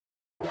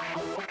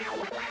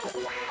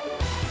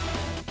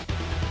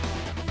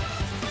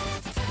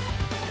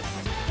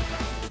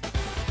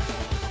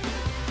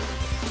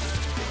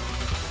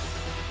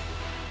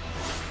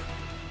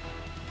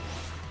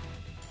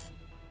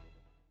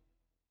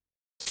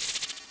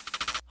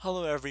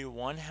Hello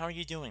everyone, how are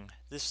you doing?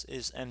 This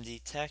is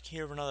MD Tech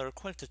here with another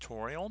quick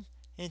tutorial.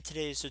 In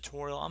today's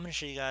tutorial, I'm going to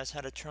show you guys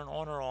how to turn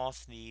on or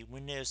off the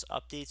Windows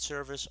Update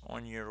service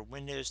on your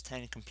Windows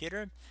 10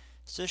 computer.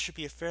 So this should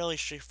be a fairly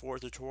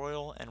straightforward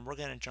tutorial and we're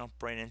going to jump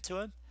right into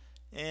it.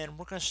 And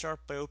we're going to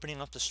start by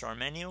opening up the Start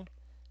menu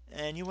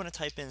and you want to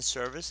type in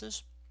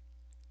Services.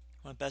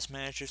 My Best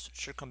Managers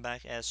should come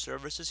back as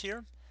Services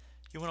here.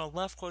 You want to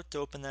left click to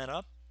open that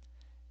up.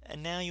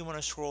 And now you want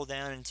to scroll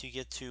down until you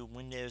get to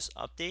Windows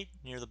Update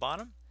near the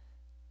bottom,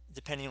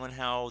 depending on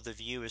how the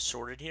view is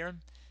sorted here.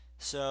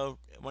 So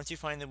once you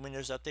find the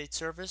Windows Update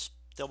service,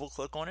 double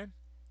click on it.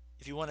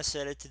 If you want to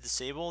set it to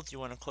disabled, you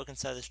want to click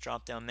inside this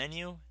drop down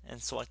menu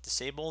and select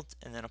disabled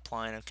and then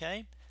apply and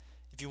OK.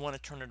 If you want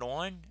to turn it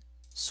on,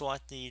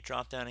 select the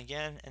drop down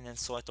again and then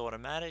select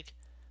automatic,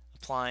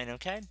 apply and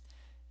OK.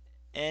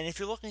 And if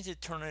you're looking to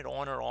turn it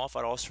on or off,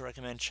 I'd also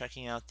recommend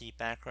checking out the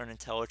background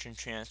intelligent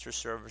transfer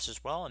service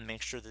as well and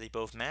make sure that they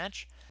both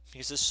match,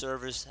 because this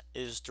service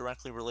is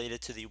directly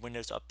related to the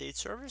Windows Update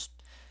service.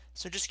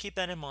 So just keep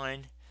that in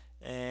mind.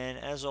 And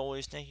as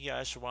always, thank you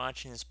guys for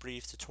watching this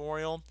brief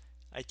tutorial.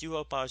 I do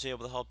hope I was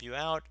able to help you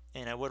out,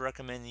 and I would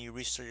recommend that you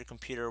restart your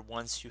computer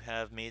once you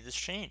have made this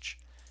change.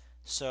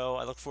 So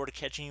I look forward to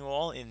catching you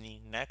all in the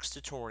next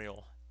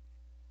tutorial.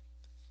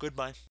 Goodbye.